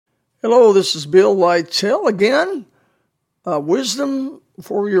Hello, this is Bill Lytell again. Wisdom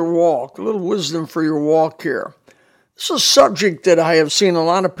for your walk, a little wisdom for your walk here. This is a subject that I have seen a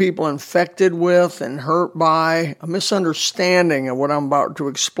lot of people infected with and hurt by, a misunderstanding of what I'm about to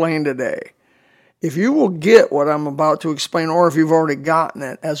explain today. If you will get what I'm about to explain, or if you've already gotten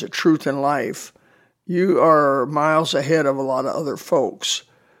it as a truth in life, you are miles ahead of a lot of other folks.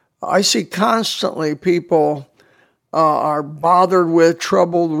 I see constantly people are bothered with,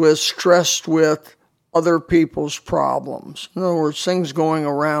 troubled with, stressed with other people's problems. In other words, things going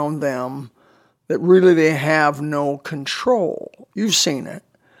around them that really they have no control. You've seen it.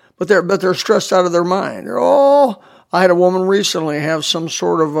 But they're stressed out of their mind. I had a woman recently have some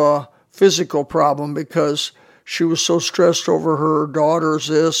sort of a physical problem because she was so stressed over her daughter's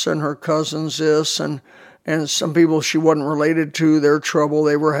this and her cousin's this and some people she wasn't related to, their trouble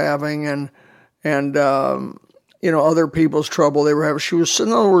they were having and other people's trouble they were having. She was,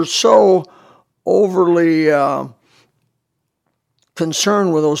 in other words, so overly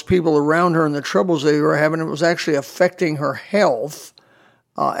concerned with those people around her and the troubles they were having. It was actually affecting her health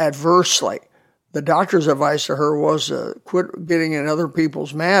adversely. The doctor's advice to her was quit getting in other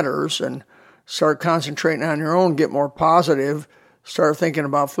people's matters and start concentrating on your own, get more positive, start thinking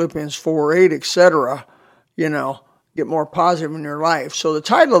about Philippians 4:8, etc. Get more positive in your life. So the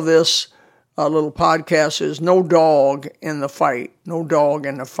title of this little podcast is No Dog in the Fight. No Dog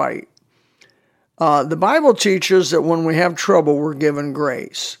in the Fight. The Bible teaches that when we have trouble, we're given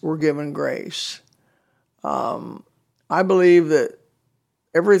grace. We're given grace. I believe that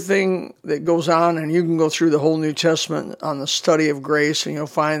everything that goes on, and you can go through the whole New Testament on the study of grace, and you'll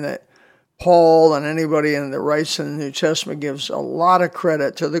find that Paul and anybody that writes in the New Testament gives a lot of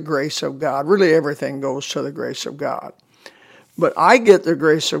credit to the grace of God. Really, everything goes to the grace of God. But I get the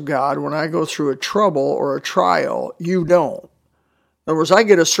grace of God when I go through a trouble or a trial. You don't. In other words, I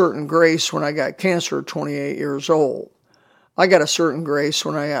get a certain grace when I got cancer at 28 years old. I got a certain grace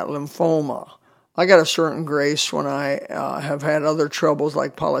when I got lymphoma. I got a certain grace when I have had other troubles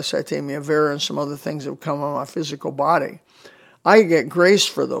like polycythemia vera and some other things that have come on my physical body. I get grace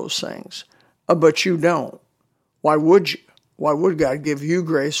for those things, but you don't. Why would you? Why would God give you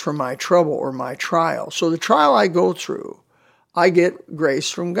grace for my trouble or my trial? So the trial I go through, I get grace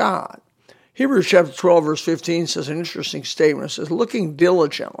from God. Hebrews chapter 12, verse 15 says an interesting statement. It says, looking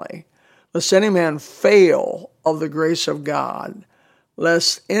diligently, lest any man fail of the grace of God,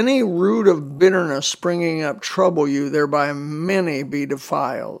 lest any root of bitterness springing up trouble you, thereby many be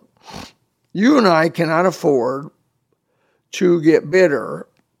defiled. You and I cannot afford to get bitter,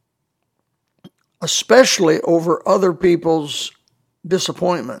 especially over other people's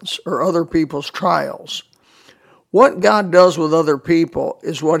disappointments or other people's trials. What God does with other people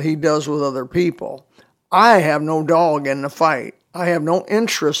is what he does with other people. I have no dog in the fight. I have no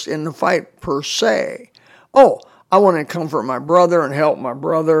interest in the fight per se. I want to comfort my brother and help my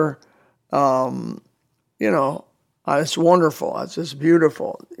brother. It's wonderful. It's just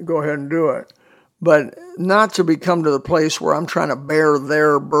beautiful. Go ahead and do it. But not to become to the place where I'm trying to bear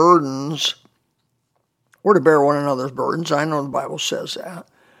their burdens or to bear one another's burdens. I know the Bible says that.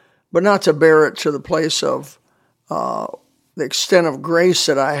 But not to bear it to the place of the extent of grace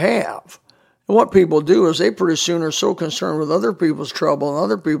that I have. And what people do is they pretty soon are so concerned with other people's trouble and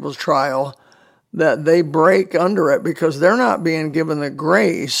other people's trial that they break under it because they're not being given the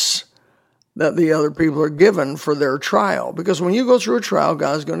grace that the other people are given for their trial. Because when you go through a trial,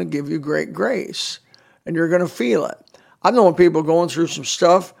 God's going to give you great grace and you're going to feel it. I've known people going through some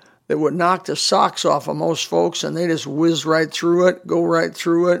stuff that would knock the socks off of most folks and they just whiz right through it, go right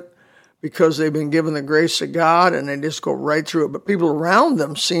through it, because they've been given the grace of God and they just go right through it. But people around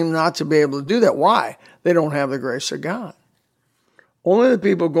them seem not to be able to do that. Why? They don't have the grace of God. Only the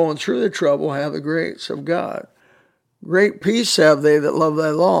people going through the trouble have the grace of God. Great peace have they that love thy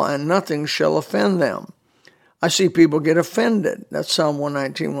law, and nothing shall offend them. I see people get offended. That's Psalm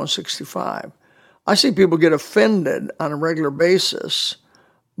 119, 165. I see people get offended on a regular basis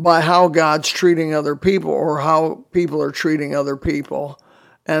by how God's treating other people or how people are treating other people.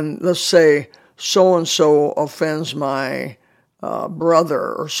 And let's say so-and-so offends my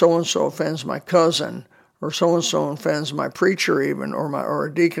brother, or so-and-so offends my cousin, or so-and-so offends my preacher even, or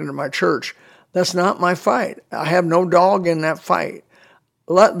a deacon in my church. That's not my fight. I have no dog in that fight.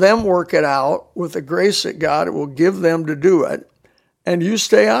 Let them work it out with the grace that God will give them to do it, and you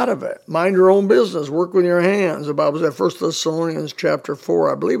stay out of it. Mind your own business. Work with your hands. The Bible says 1 Thessalonians chapter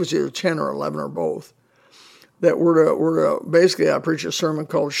 4, I believe it's either 10 or 11 or both, that we're to basically, I preach a sermon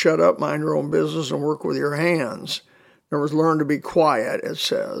called Shut Up, Mind Your Own Business, and Work with Your Hands. In other words, learn to be quiet, it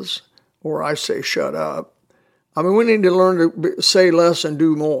says, or I say shut up. I mean, we need to learn to say less and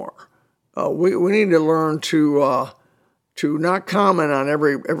do more. we need to learn to not comment on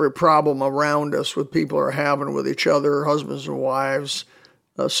every problem around us with people are having with each other, husbands and wives,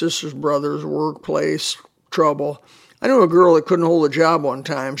 sisters, brothers, workplace trouble. I knew a girl that couldn't hold a job one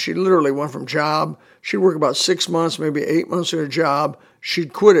time. She literally went from job. She'd work about 6 months, maybe 8 months in a job.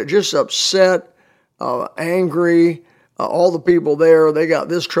 She'd quit it, just upset, angry. All the people there, they got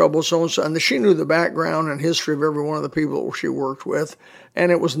this trouble, so and so. And she knew the background and history of every one of the people she worked with.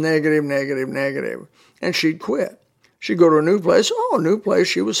 And it was negative, negative, negative. And she'd quit. She'd go to a new place. Oh, a new place.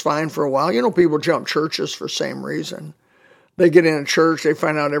 She was fine for a while. You know, people jump churches for the same reason. They get in a church, they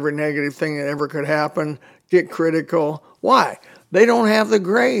find out every negative thing that ever could happen, get critical. Why? They don't have the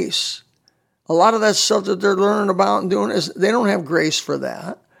grace. A lot of that stuff that they're learning about and doing is they don't have grace for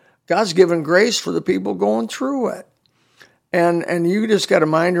that. God's given grace for the people going through it. And you just got to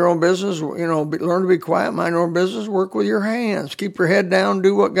mind your own business, learn to be quiet, mind your own business, work with your hands, keep your head down,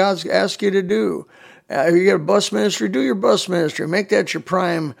 do what God's asked you to do. If you get a bus ministry, do your bus ministry. Make that your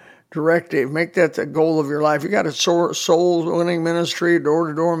prime directive. Make that the goal of your life. You got a soul winning ministry,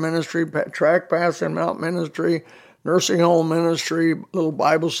 door-to-door ministry, track passing out ministry, nursing home ministry, little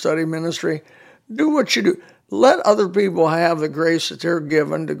Bible study ministry. Do what you do. Let other people have the grace that they're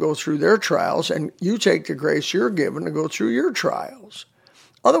given to go through their trials, and you take the grace you're given to go through your trials.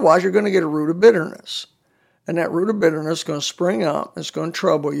 Otherwise, you're going to get a root of bitterness. And that root of bitterness is going to spring up. It's going to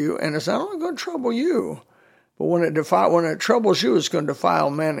trouble you. And it's not only going to trouble you, but when it troubles you, it's going to defile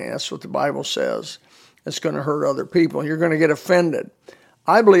many. That's what the Bible says. It's going to hurt other people. You're going to get offended.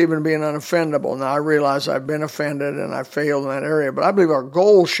 I believe in being unoffendable. Now, I realize I've been offended and I failed in that area, but I believe our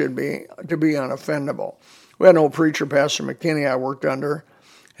goal should be to be unoffendable. We had an old preacher, Pastor McKinney, I worked under,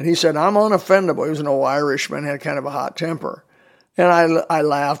 and he said, I'm unoffendable. He was an old Irishman, had kind of a hot temper. And I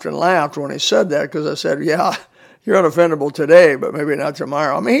laughed and laughed when he said that because I said, yeah, you're unoffendable today, but maybe not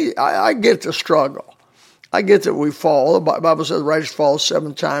tomorrow. I mean, I get the struggle. I get that we fall. The Bible says the righteous falls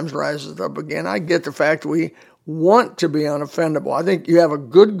 7 times, rises up again. I get the fact that we want to be unoffendable. I think you have a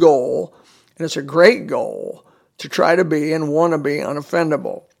good goal, and it's a great goal to try to be and want to be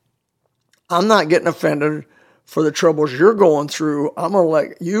unoffendable. I'm not getting offended for the troubles you're going through. I'm going to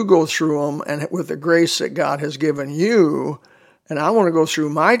let you go through them and with the grace that God has given you. And I want to go through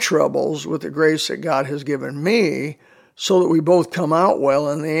my troubles with the grace that God has given me so that we both come out well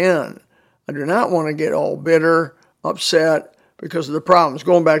in the end. I do not want to get all bitter, upset because of the problems.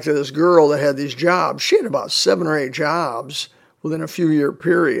 Going back to this girl that had these jobs, she had about 7 or 8 jobs within a few-year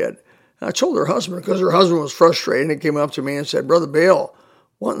period. And I told her husband, because her husband was frustrated, and he came up to me and said, Brother Bill,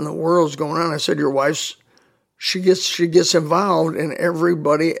 what in the world's going on? I said, your wife's, she gets involved in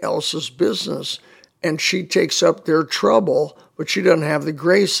everybody else's business, and she takes up their trouble, but she doesn't have the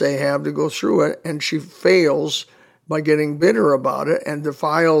grace they have to go through it, and she fails by getting bitter about it and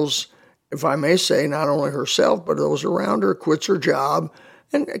defiles, if I may say, not only herself, but those around her, quits her job,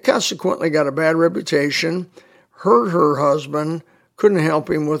 and consequently got a bad reputation, hurt her husband, couldn't help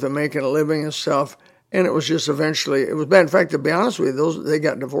him with making a living and stuff, and it was just eventually, it was bad. In fact, to be honest with you, they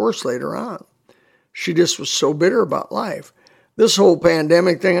got divorced later on. She just was so bitter about life. This whole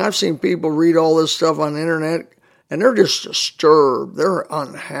pandemic thing, I've seen people read all this stuff on the internet, and they're just disturbed. They're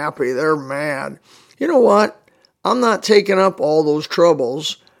unhappy. They're mad. You know what? I'm not taking up all those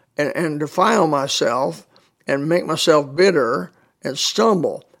troubles and defile myself and make myself bitter and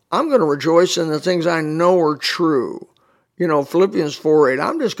stumble. I'm going to rejoice in the things I know are true. You know, Philippians 4:8,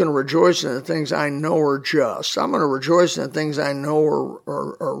 I'm just going to rejoice in the things I know are just. I'm going to rejoice in the things I know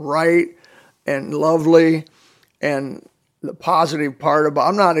are right and lovely, and the positive part about,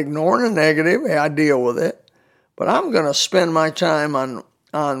 I'm not ignoring the negative. Hey, I deal with it. But I'm going to spend my time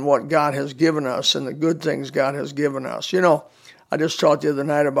on what God has given us and the good things God has given us. You know, I just talked the other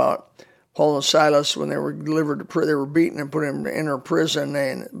night about Paul and Silas when they were delivered to prison. They were beaten and put in inner prison.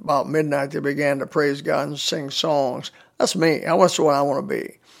 And about midnight, they began to praise God and sing songs. That's me. That's what I want to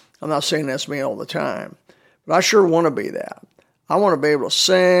be. I'm not saying that's me all the time, but I sure want to be that. I want to be able to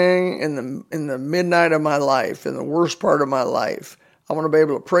sing in the midnight of my life, in the worst part of my life. I want to be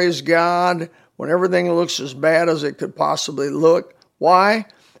able to praise God when everything looks as bad as it could possibly look. Why?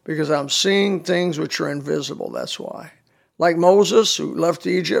 Because I'm seeing things which are invisible. That's why. Like Moses, who left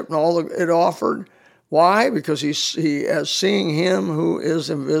Egypt and all it offered. Why? Because he is seeing him who is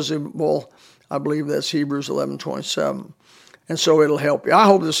invisible. I believe that's Hebrews 11:27. And so it'll help you. I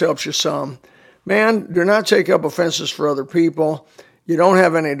hope this helps you some. Man, do not take up offenses for other people. You don't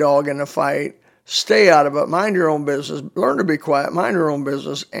have any dog in the fight. Stay out of it. Mind your own business. Learn to be quiet. Mind your own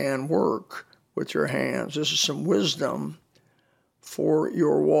business and work with your hands. This is some wisdom for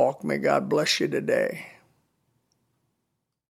your walk. May God bless you today.